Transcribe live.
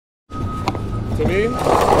to be?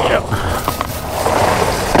 Yep.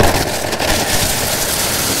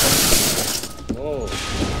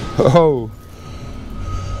 Oh.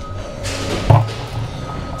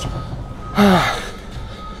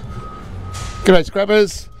 G'day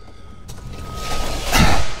scrappers.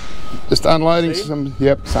 Just unloading some,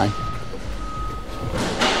 yep, same.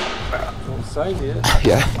 Same, yeah.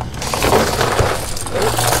 Yeah.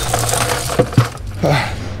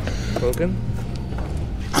 Broken.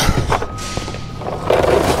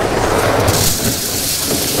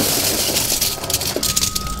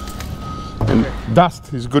 And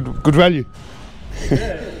dust is good value.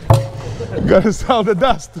 Yeah. Gotta sell the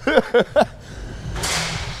dust.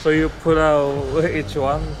 So you put out each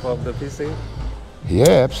one from the PC? Yeah,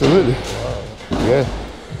 absolutely. Wow. Yeah.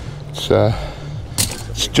 It's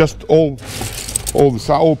just all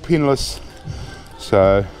pinless.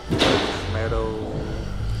 So Metal.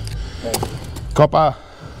 copper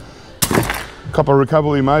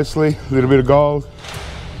recovery mostly, a little bit of gold.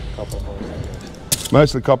 Copper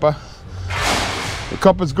Mostly copper. The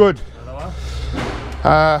copper's good. Another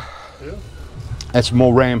one? Two? That's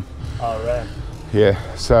more RAM. Oh, RAM. Yeah.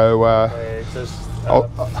 So Just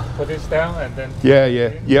put this down and then. yeah.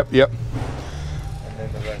 Yep. And then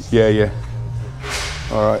the rest. Yeah.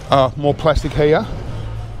 All right. More plastic here.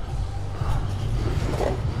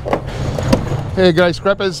 Here you go,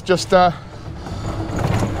 scrappers. Just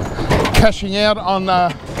cashing out on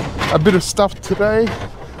a bit of stuff today.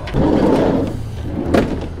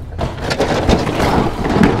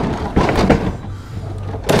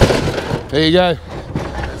 There you go.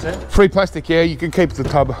 That's it? Free plastic, yeah. You can keep the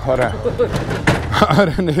tub. I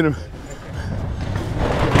don't need them.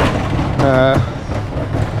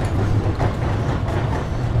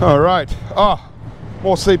 All right. Oh,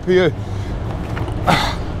 more CPU.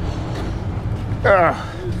 Yeah.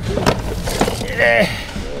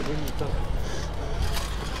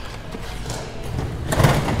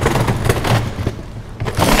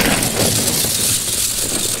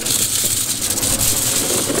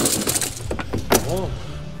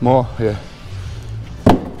 More, yeah.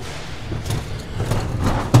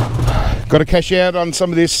 Got to cash out on some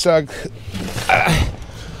of this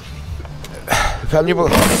valuable.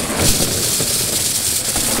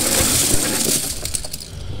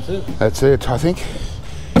 That's it, I think.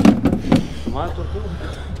 Tomato too?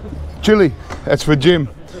 Chili, that's for Jim.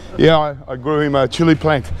 Yeah, I grew him a chili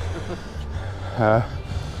plant.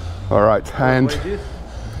 All right, and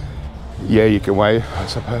yeah, you can weigh, I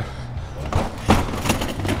suppose.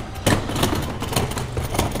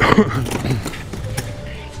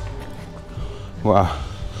 Wow.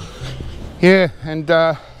 Yeah, and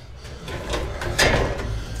so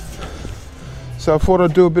I thought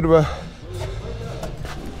I'd do a bit of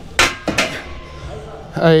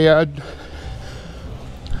a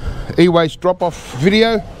e-waste drop-off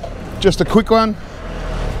video, just a quick one,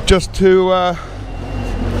 just to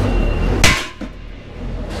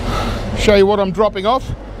show you what I'm dropping off.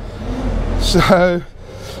 So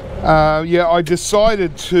yeah, I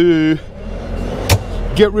decided to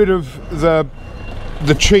get rid of the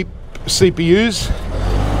cheap CPUs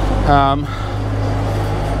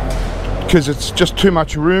because it's just too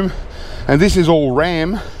much room, and this is all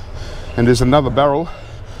RAM, and there's another barrel,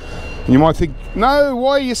 and you might think, no,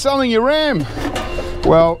 why are you selling your RAM?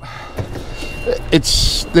 Well,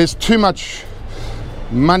 there's too much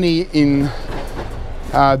money in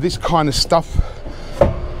this kind of stuff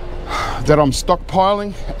that I'm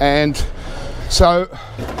stockpiling, and so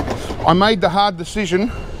I made the hard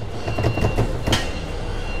decision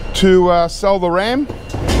to sell the RAM,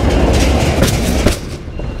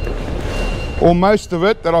 or most of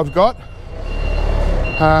it that I've got.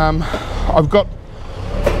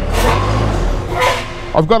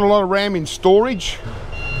 I've got a lot of RAM in storage,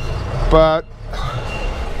 but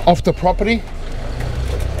off the property.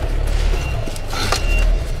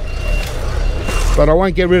 But I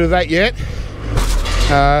won't get rid of that yet.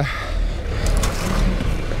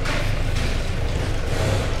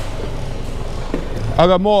 I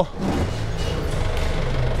got more.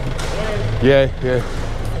 Yeah.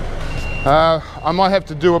 I might have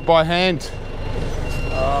to do it by hand.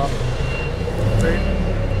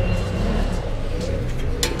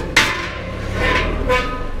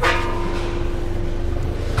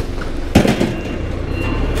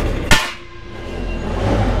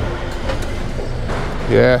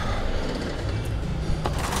 Yeah.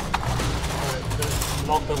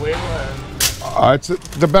 Lock the wheel and...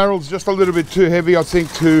 The barrel's just a little bit too heavy, I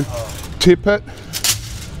think, to tip it.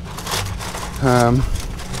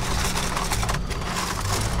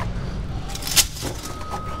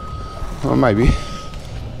 Or maybe.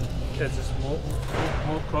 That's a small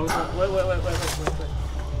close it. Wait.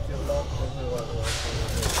 Still lock.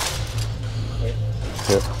 Wait.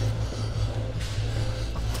 Yep.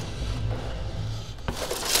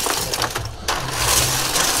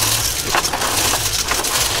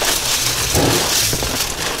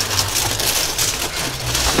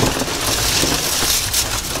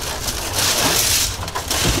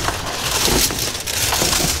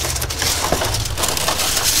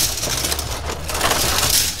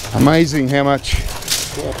 Amazing how much.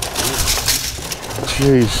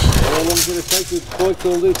 Jeez. How long is it going to take to collect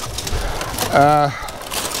all this?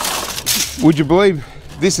 Would you believe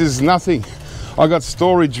this is nothing? I got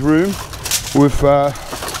storage room with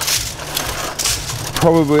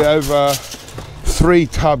probably over 3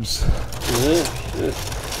 tubs. Yeah.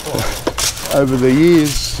 Over the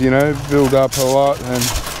years, you know, build up a lot, and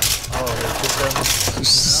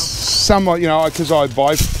somewhat, you know, because I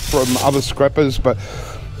buy from other scrappers, but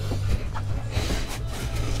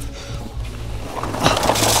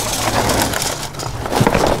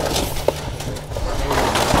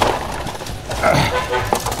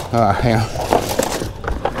hang on.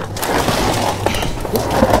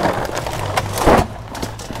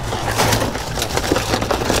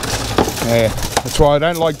 Yeah, that's why I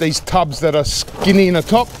don't like these tubs that are skinny in the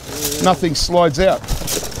top. Nothing slides out.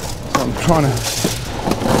 So I'm trying to.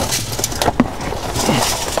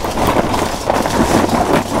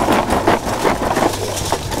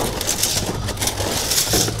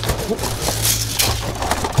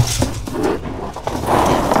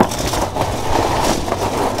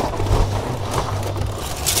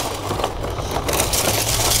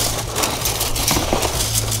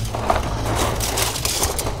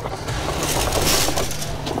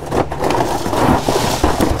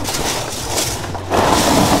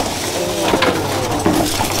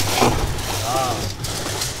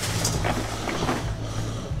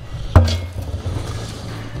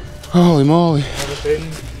 Holy moly. Never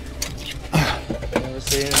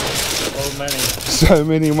seen so many. So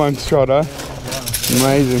many in one shot, huh?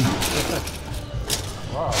 Amazing.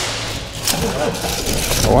 Wow.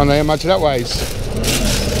 I wonder how much that weighs.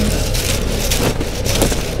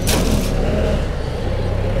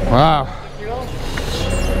 Wow.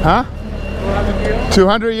 Huh?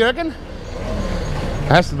 200, you reckon?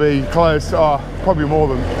 Has to be close. Oh, probably more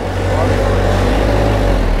than.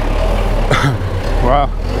 Wow.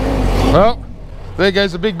 Well, there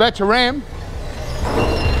goes a big batch of ram.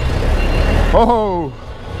 Oh.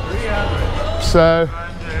 300. So.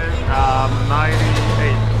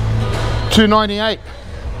 98. 298.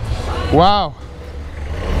 Wow.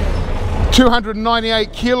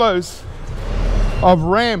 298 kilos of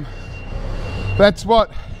ram. That's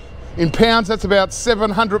what? In pounds, that's about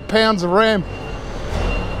 700 pounds of ram.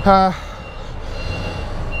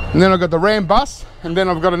 And then I've got the ram bus, and then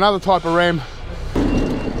I've got another type of ram.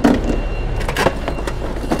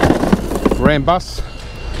 Ram bus.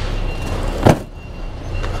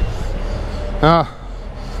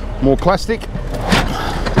 More plastic.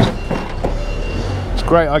 It's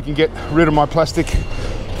great, I can get rid of my plastic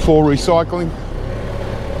for recycling.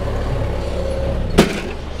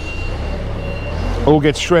 All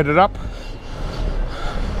gets shredded up.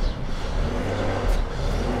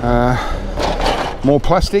 More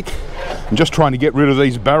plastic. I'm just trying to get rid of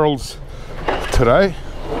these barrels today.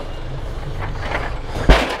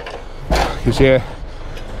 Because yeah,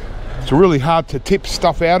 it's really hard to tip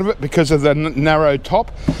stuff out of it because of the narrow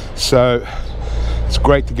top, so it's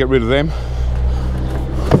great to get rid of them.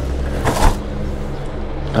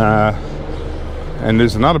 And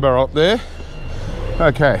there's another barrel up there.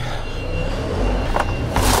 Okay.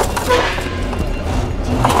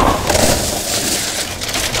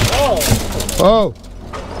 Oh.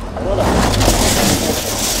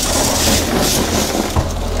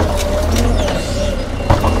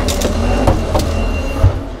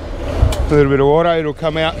 A little bit of water, it'll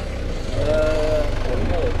come out. This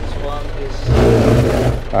one is.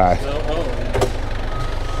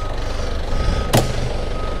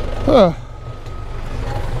 Oh.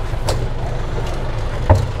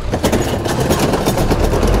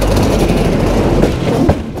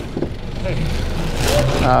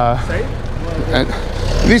 And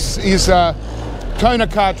this is toner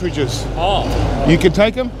cartridges. Oh. You can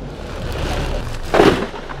take them.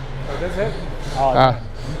 Oh, that's it? Oh,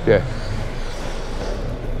 yeah.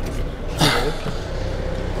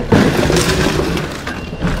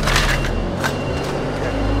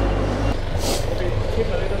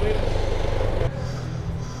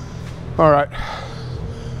 All right.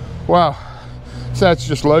 Wow. So that's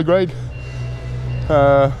just low grade.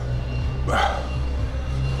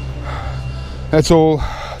 That's all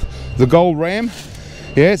the gold ram.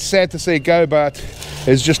 Yeah, it's sad to see it go, but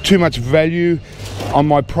There's just too much value on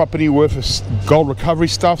my property worth of gold recovery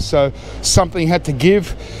stuff, so something had to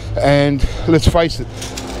give. And let's face it,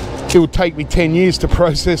 it would take me 10 years to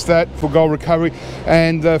process that for gold recovery.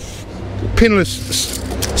 And the pinless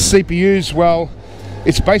CPUs, well,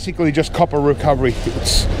 it's basically just copper recovery.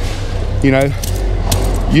 It's, you know,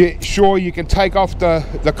 sure, you can take off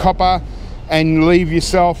the copper and leave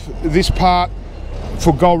yourself this part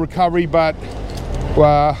for gold recovery, but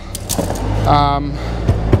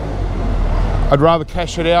I'd rather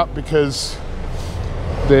cash it out because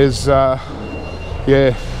there's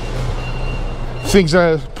yeah, things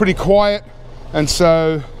are pretty quiet, and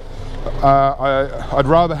so I'd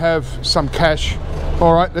rather have some cash.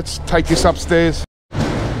 All right, let's take this upstairs.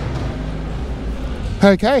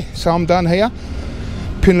 Okay, so I'm done here.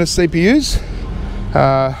 Pinless CPUs.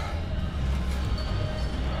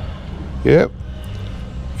 Yep, a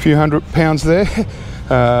few £100 there.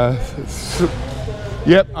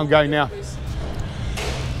 Yep, I'm going now.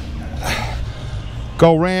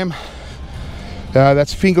 Gold RAM.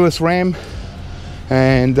 That's fingerless RAM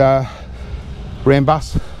and RAM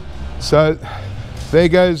bus. So there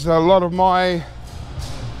goes a lot of my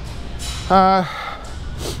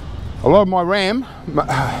RAM.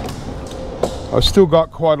 I've still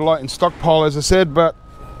got quite a lot in stockpile, as I said, but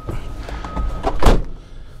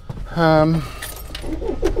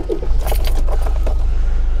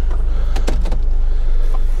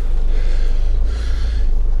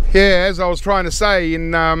yeah, as I was trying to say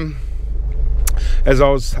in as I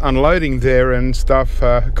was unloading there and stuff,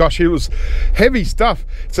 gosh, it was heavy stuff.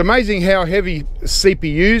 It's amazing how heavy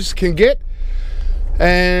CPUs can get.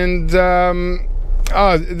 And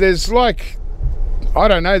there's like, I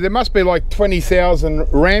don't know, there must be like 20,000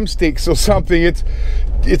 RAM sticks or something.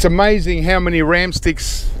 It's amazing how many RAM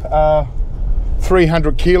sticks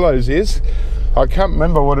 300 kilos is. I can't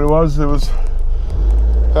remember what it was. It was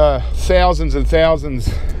thousands and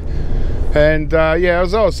thousands. And yeah,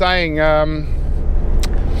 as I was saying,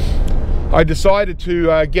 I decided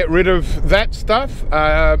to get rid of that stuff.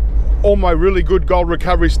 All my really good gold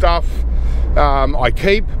recovery stuff I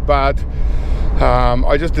keep, but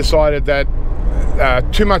I just decided that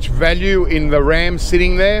too much value in the RAM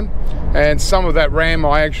sitting there, and some of that RAM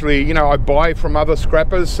I actually, you know, I buy from other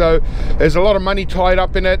scrappers, so there's a lot of money tied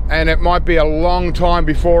up in it, and it might be a long time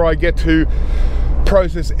before I get to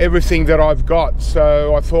process everything that I've got.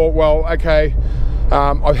 So I thought, well, okay,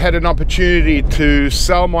 I've had an opportunity to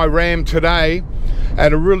sell my RAM today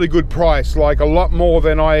at a really good price, like a lot more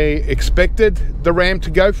than I expected the RAM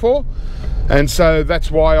to go for. And so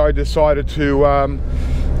that's why I decided to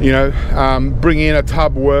you know, bring in a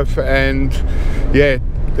tub worth and yeah,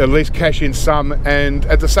 at least cash in some. And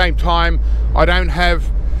at the same time, I don't have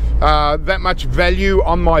that much value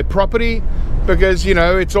on my property, because, you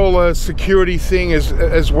know, it's all a security thing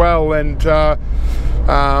as well, and so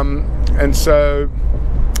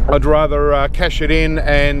I'd rather cash it in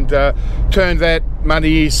and turn that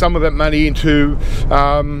money, some of that money, into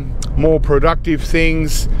more productive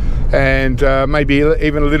things, and maybe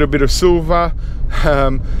even a little bit of silver.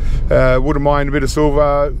 Wouldn't mind a bit of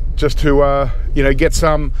silver just to you know, get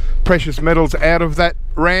some precious metals out of that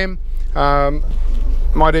RAM.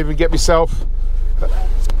 Might even get myself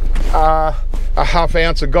a half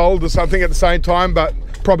ounce of gold or something at the same time, but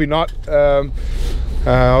probably not.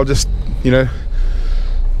 I'll just, you know,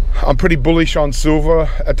 I'm pretty bullish on silver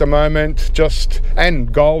at the moment,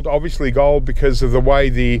 and gold, obviously gold, because of the way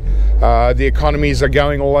the economies are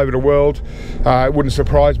going all over the world. It wouldn't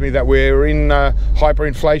surprise me that we're in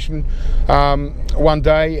hyperinflation one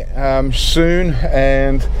day soon,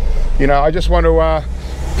 and you know, I just want to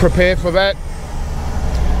prepare for that.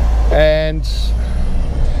 And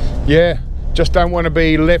yeah, just don't want to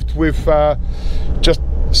be left with just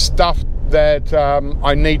stuff that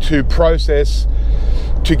I need to process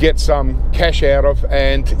to get some cash out of.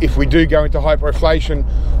 And if we do go into hyperinflation,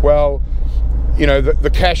 well, you know,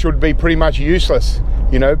 the cash would be pretty much useless.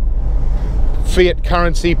 You know, fiat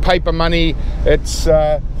currency, paper money, it's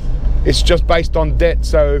just based on debt.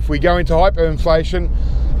 So if we go into hyperinflation,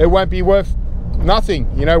 it won't be worth nothing,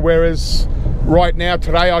 you know, whereas right now,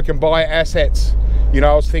 today, I can buy assets. You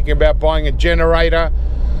know, I was thinking about buying a generator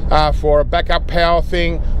for a backup power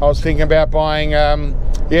thing. I was thinking about buying,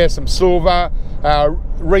 yeah, some silver,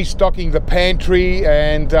 restocking the pantry,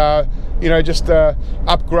 and you know, just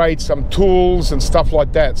upgrade some tools and stuff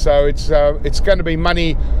like that. So it's going to be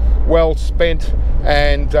money well spent,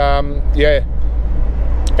 and yeah,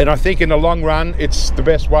 and I think in the long run, it's the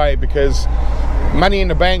best way, because money in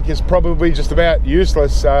the bank is probably just about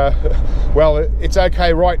useless. Well, it's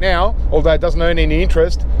okay right now, although it doesn't earn any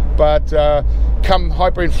interest, but come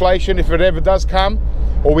hyperinflation, if it ever does come,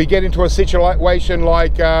 or we get into a situation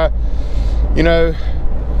like you know,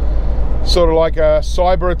 sort of like a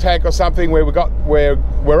cyber attack or something where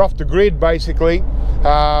we're off the grid basically,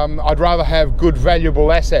 I'd rather have good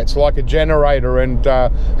valuable assets like a generator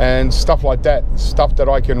and stuff like that, stuff that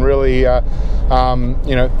I can really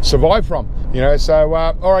you know, survive from, you know. So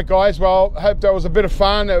all right guys, well, hope that was a bit of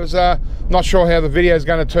fun. It was not sure how the video is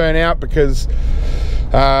going to turn out because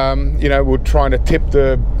you know, we're trying to tip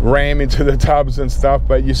the ram into the tubs and stuff,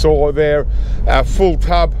 but you saw there a full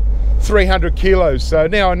tub, 300 kilos. So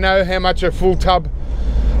now I know how much a full tub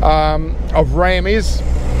of ram is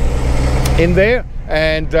in there.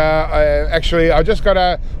 And actually I just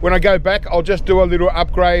gotta, when I go back, I'll just do a little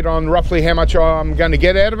upgrade on roughly how much I'm going to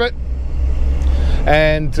get out of it,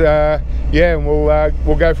 and yeah,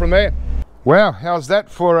 we'll go from there. Wow, how's that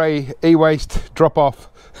for a eWaste drop off?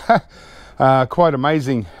 Quite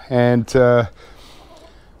amazing. And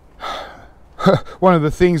one of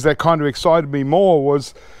the things that kind of excited me more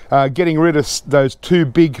was getting rid of those two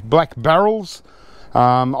big black barrels.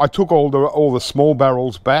 I took all the small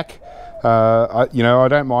barrels back. You know, I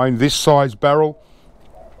don't mind this size barrel.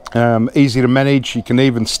 Easy to manage. You can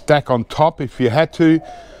even stack on top if you had to.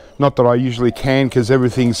 Not that I usually can because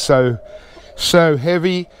everything's so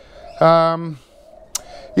heavy.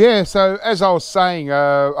 Yeah, so as I was saying,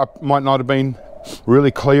 I might not have been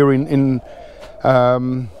really clear in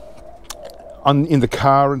the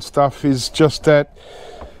car and stuff, is just that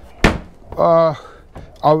I've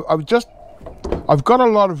got a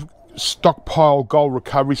lot of stockpile gold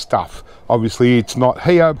recovery stuff. Obviously it's not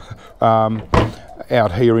here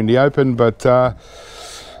out here in the open, but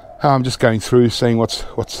I'm just going through seeing what's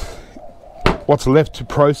left to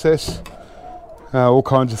process, all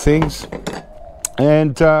kinds of things.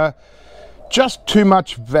 And just too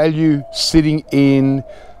much value sitting in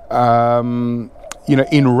you know,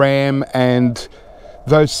 in RAM, and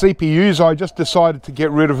those CPUs, I just decided to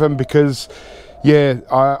get rid of them because yeah,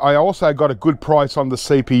 I also got a good price on the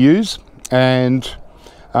CPUs, and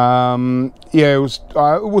yeah, it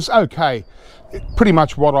was okay, pretty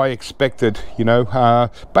much what I expected, you know.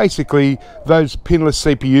 Basically those pinless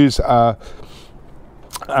CPUs are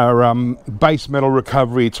base metal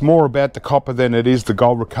recovery. It's more about the copper than it is the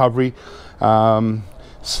gold recovery.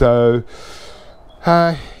 So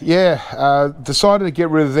yeah, decided to get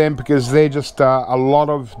rid of them because they're just a lot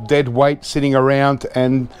of dead weight sitting around,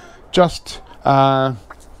 and just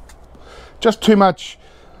too much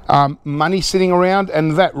money sitting around.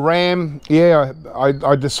 And that RAM, yeah,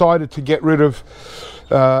 I decided to get rid of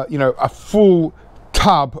you know, a full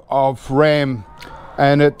tub of RAM,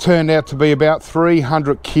 and it turned out to be about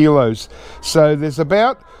 300 kilos. So there's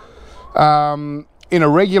about in a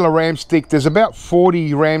regular ram stick, there's about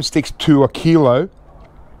 40 ram sticks to a kilo,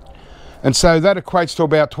 and so that equates to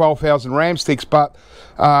about 12,000 ram sticks. But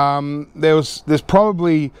there's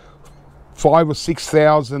probably 5,000 or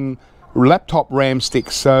 6,000 laptop RAM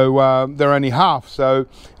sticks, so they're only half. So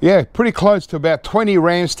yeah, pretty close to about 20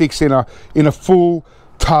 RAM sticks in a full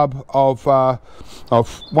tub of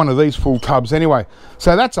one of these full tubs anyway.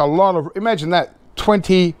 So that's a lot of, imagine that,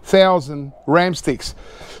 20,000 RAM sticks.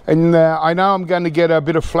 And I know I'm going to get a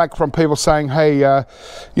bit of flack from people saying, hey,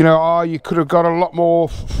 you know, oh, you could have got a lot more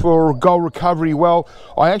for gold recovery. Well,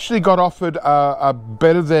 I actually got offered a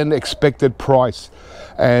better than expected price,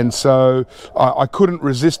 and so I couldn't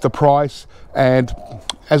resist the price. And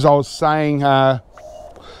as I was saying,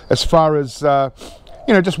 as far as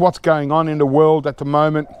you know, just what's going on in the world at the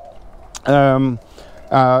moment,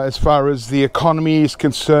 as far as the economy is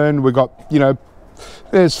concerned, we've got, you know,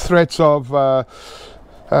 there's threats of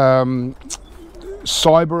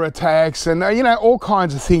cyber attacks, and you know, all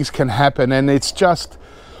kinds of things can happen. And it's just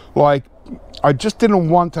like, I just didn't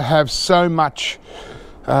want to have so much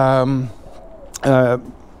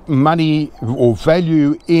money or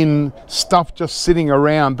value in stuff just sitting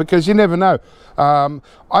around, because you never know.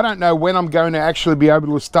 I don't know when I'm going to actually be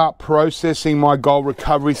able to start processing my gold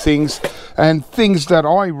recovery things, and things that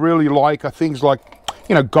I really like are things like,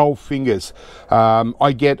 you know, gold fingers.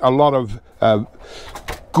 I get a lot of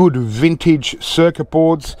good vintage circuit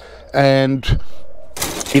boards, and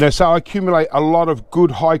you know, so I accumulate a lot of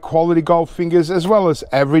good high quality gold fingers as well as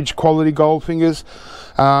average quality gold fingers,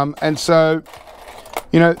 and so,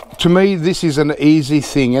 you know, to me this is an easy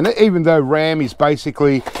thing. And even though RAM is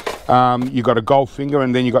basically you got a gold finger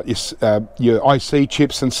and then you got your IC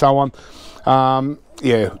chips and so on,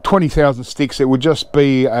 yeah, 20,000 sticks, it would just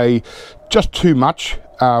be just too much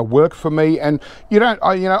work for me. And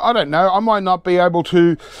I don't know, I might not be able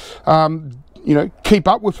to you know, keep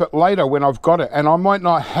up with it later when I've got it, and I might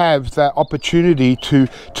not have that opportunity to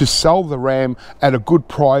sell the RAM at a good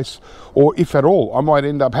price, or if at all. I might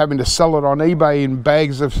end up having to sell it on eBay in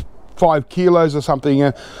bags of 5 kilos or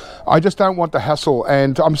something. I just don't want the hassle,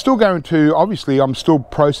 and I'm still going to, obviously I'm still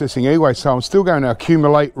processing eWaste, so I'm still going to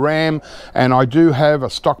accumulate RAM, and I do have a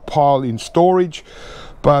stockpile in storage.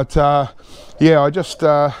 But yeah, I just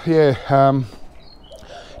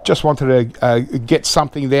just wanted to get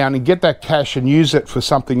something down and get that cash and use it for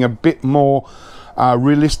something a bit more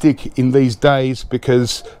realistic in these days,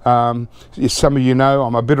 because as some of you know,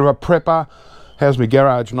 I'm a bit of a prepper. How's my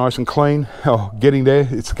garage? Nice and clean. Oh, getting there.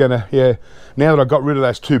 It's gonna, yeah, now that I got rid of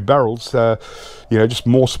those 2 barrels, you know, just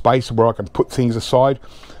more space where I can put things aside.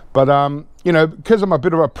 But you know, because I'm a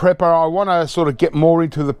bit of a prepper, I want to sort of get more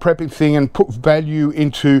into the prepping thing and put value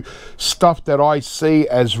into stuff that I see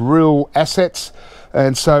as real assets.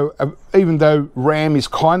 And so even though RAM is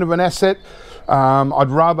kind of an asset, I'd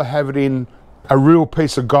rather have it in a real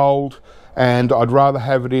piece of gold, and I'd rather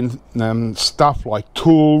have it in stuff like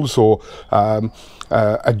tools, or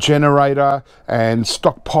a generator, and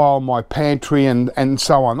stockpile my pantry, and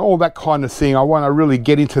so on, all that kind of thing. I want to really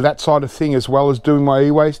get into that side of thing as well as doing my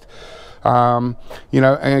eWaste. You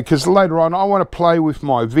know, and because later on I want to play with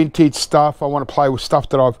my vintage stuff. I want to play with stuff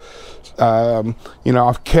that I've you know,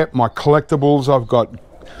 I've kept my collectibles. I've got,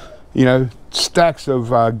 you know, stacks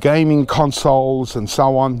of gaming consoles and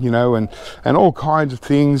so on, you know, and all kinds of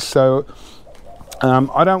things. So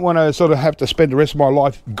I don't want to sort of have to spend the rest of my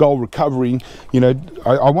life gold recovering. You know,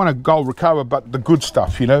 I want to gold recover, but the good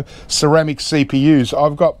stuff, you know, ceramic CPUs.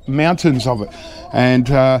 I've got mountains of it, and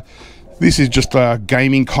this is just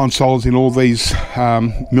gaming consoles in all these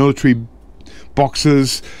military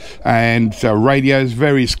boxes, and radios,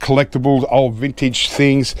 various collectibles, old vintage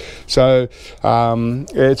things. So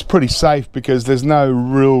it's pretty safe, because there's no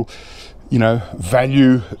real, you know,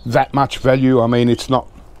 value, that much value. I mean, it's not,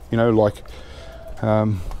 you know, like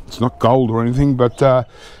it's not gold or anything, but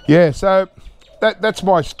yeah, so that's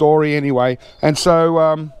my story anyway. And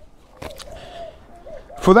so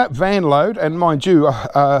for that van load, and mind you,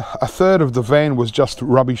 a third of the van was just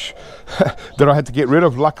rubbish that I had to get rid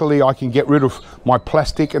of. Luckily I can get rid of my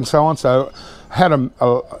plastic and so on, so I had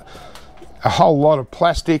a whole lot of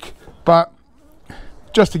plastic. But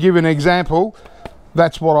just to give an example,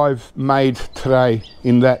 that's what I've made today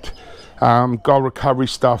in that gold recovery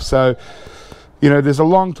stuff. So, you know, there's a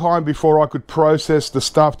long time before I could process the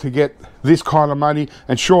stuff to get this kind of money.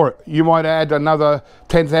 And sure, you might add another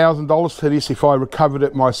 $10,000 to this if I recovered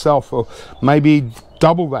it myself, or maybe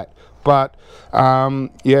double that. But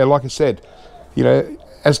yeah, like I said, you know,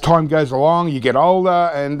 as time goes along, you get older,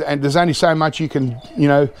 and there's only so much you can, you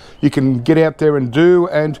know, you can get out there and do.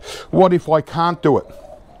 And what if I can't do it?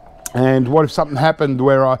 And what if something happened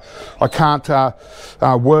where I can't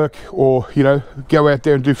work, or, you know, go out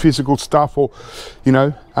there and do physical stuff, or, you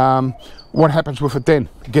know, what happens with it then?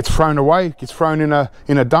 It gets thrown away, it gets thrown in a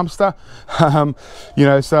dumpster. You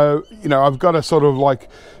know, so, you know, I've got to sort of like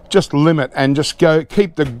just limit and just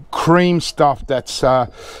keep the cream stuff that's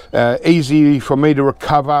easy for me to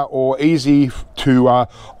recover, or easy to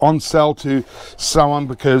on sell to someone,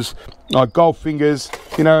 because like gold fingers,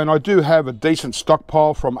 you know, and I do have a decent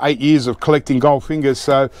stockpile from 8 years of collecting gold fingers.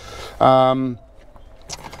 So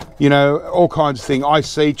you know, all kinds of things,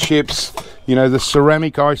 IC chips, you know, the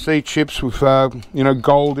ceramic IC chips with you know,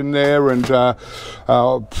 gold in there, and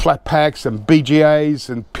flat packs and BGAs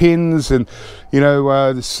and pins, and you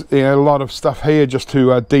know, this, you know, a lot of stuff here just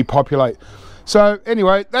to depopulate. So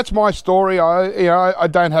anyway, that's my story. You know, I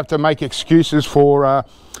don't have to make excuses for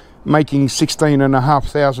making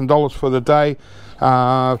 $16,500 for the day.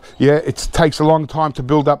 Yeah, it takes a long time to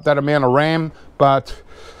build up that amount of RAM, but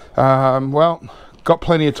well, got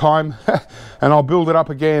plenty of time and I'll build it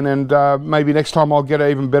up again, and maybe next time I'll get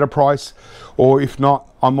an even better price, or if not,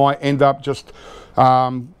 I might end up just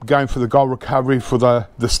going for the gold recovery for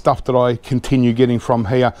the stuff that I continue getting from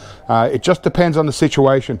here. It just depends on the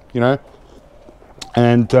situation, you know.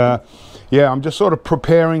 And yeah, I'm just sort of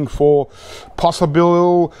preparing for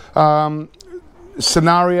possible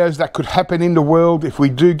scenarios that could happen in the world if we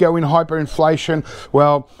do go in hyperinflation.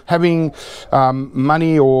 Well, having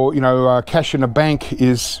money, or, you know, cash in a bank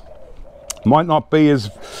might not be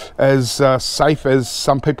as safe as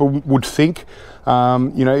some people would think.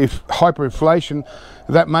 You know, if hyperinflation,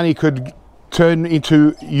 that money could turn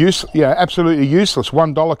into absolutely useless.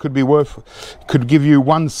 $1 could give you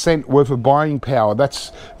 1 cent worth of buying power.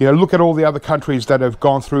 That's, you know, look at all the other countries that have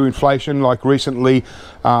gone through inflation, like recently,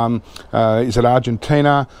 is it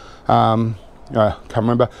Argentina? I can't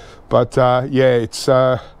remember, but yeah, it's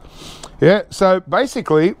yeah. So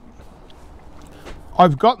basically,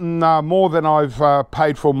 I've gotten more than I've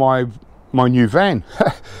paid for my new van.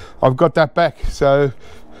 I've got that back, so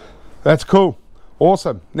that's cool.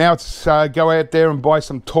 Awesome. Now it's go out there and buy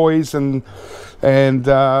some toys and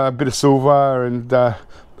a bit of silver, and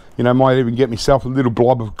you know, might even get myself a little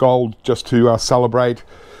blob of gold just to celebrate,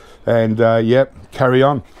 and yep, carry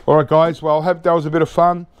on. All right, guys. Well, I hope that was a bit of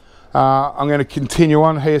fun. I'm going to continue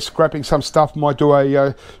on here scrapping some stuff. Might do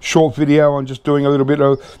a short video on just doing a little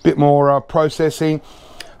bit more processing,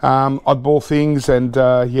 oddball things, and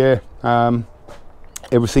yeah,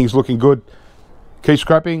 everything's looking good. Keep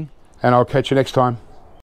scrapping, and I'll catch you next time.